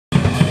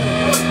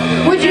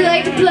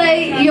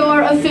play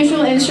your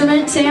official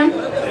instrument, Sam?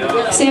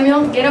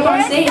 Samuel, get up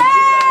on stage.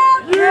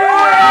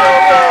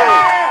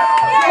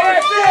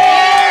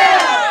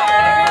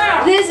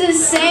 This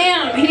is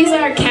Sam. He's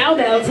our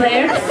cowbell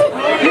player.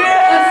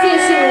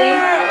 Officially.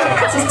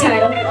 That's his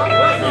title.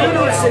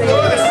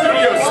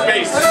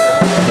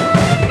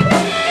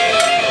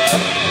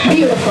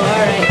 Beautiful,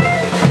 alright.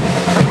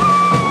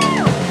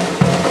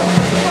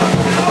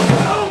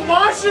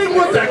 Marching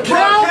with the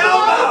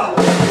cowbell!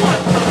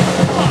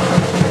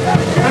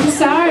 I'm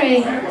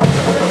sorry.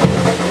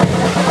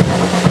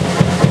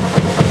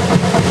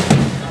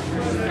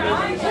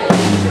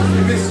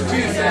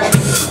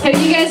 Have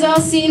you guys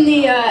all seen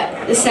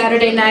the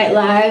Saturday Night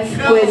Live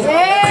with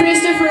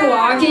Christopher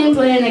Walken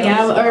playing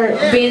the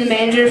or being the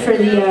manager for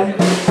the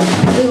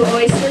Blue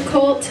Oyster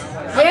Cult?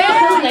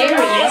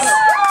 Hilarious.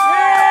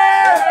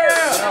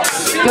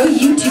 Go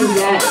YouTube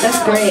that.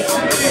 That's great.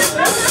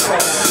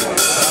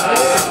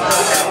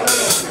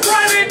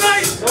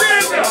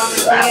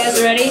 You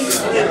guys ready?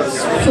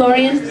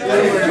 Florian?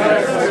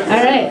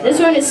 Alright, this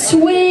one is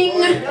Swing.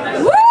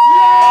 Woo!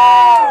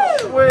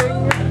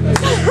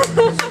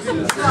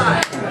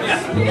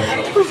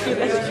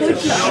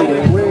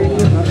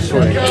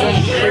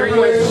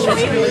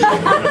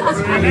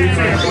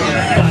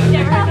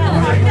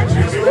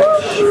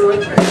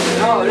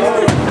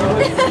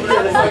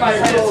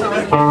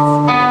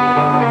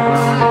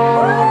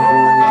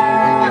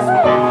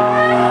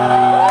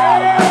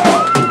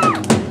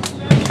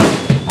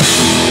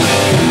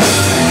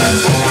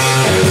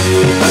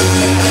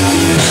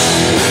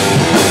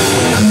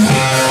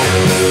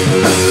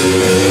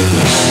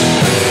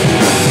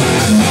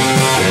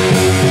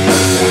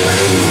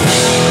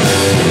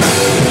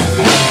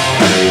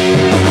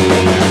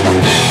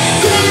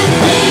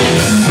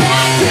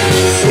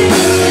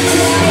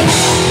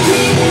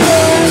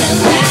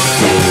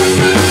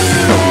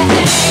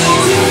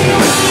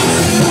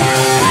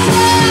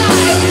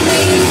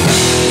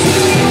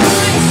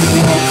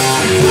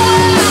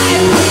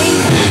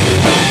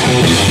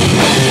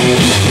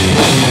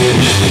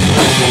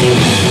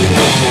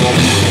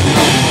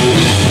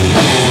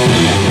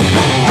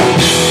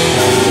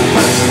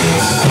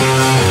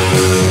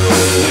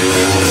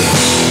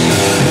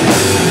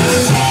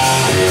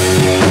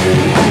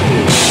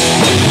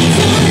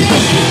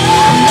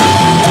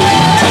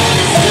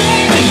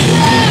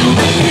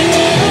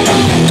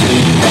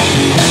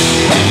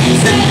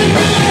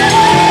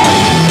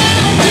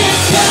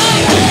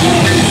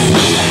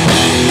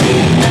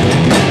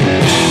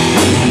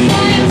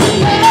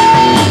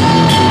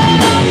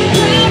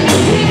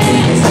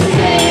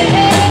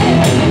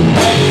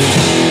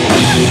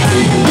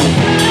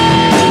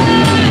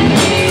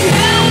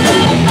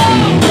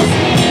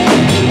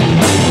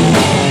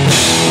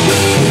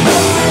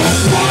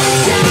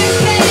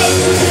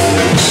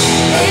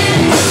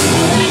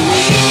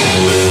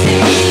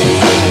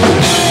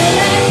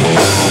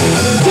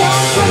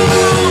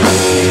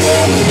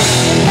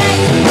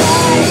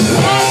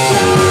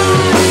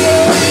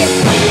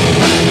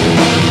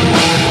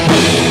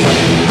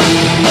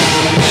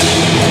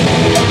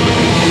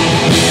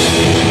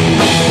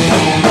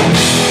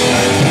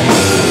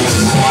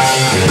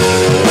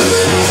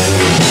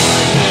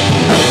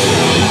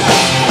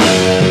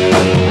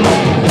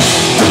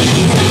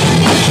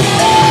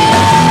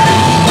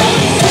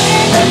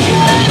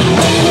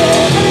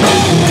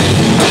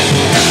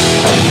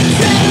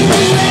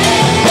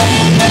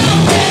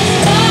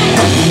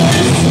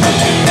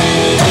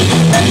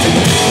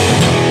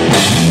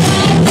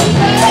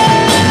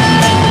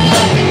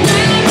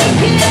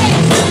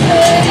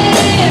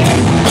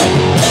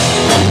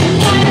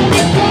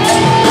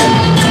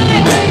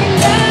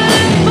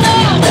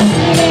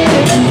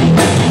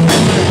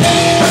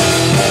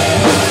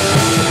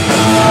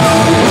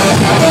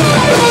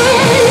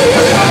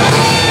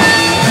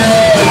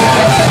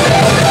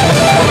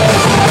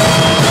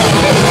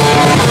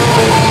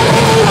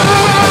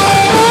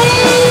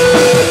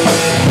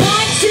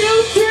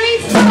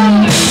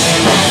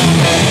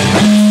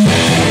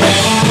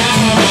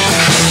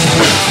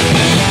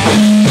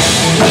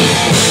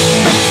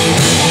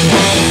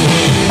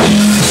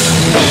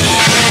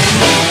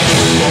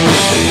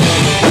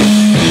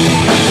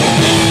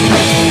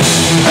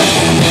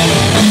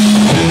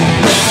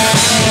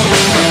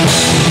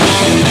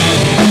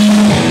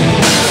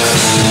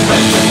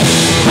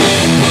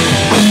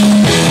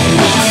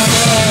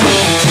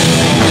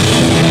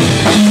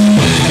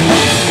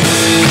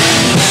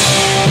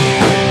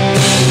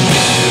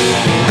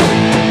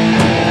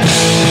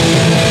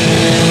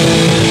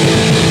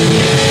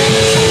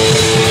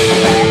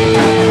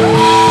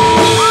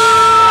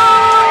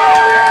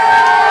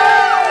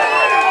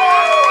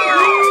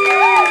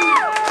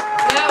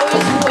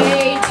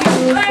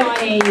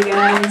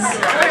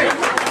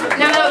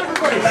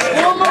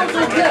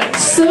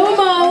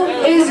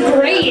 Sumo is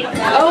great.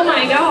 Oh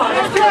my god.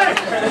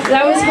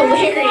 That was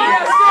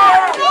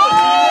hilarious.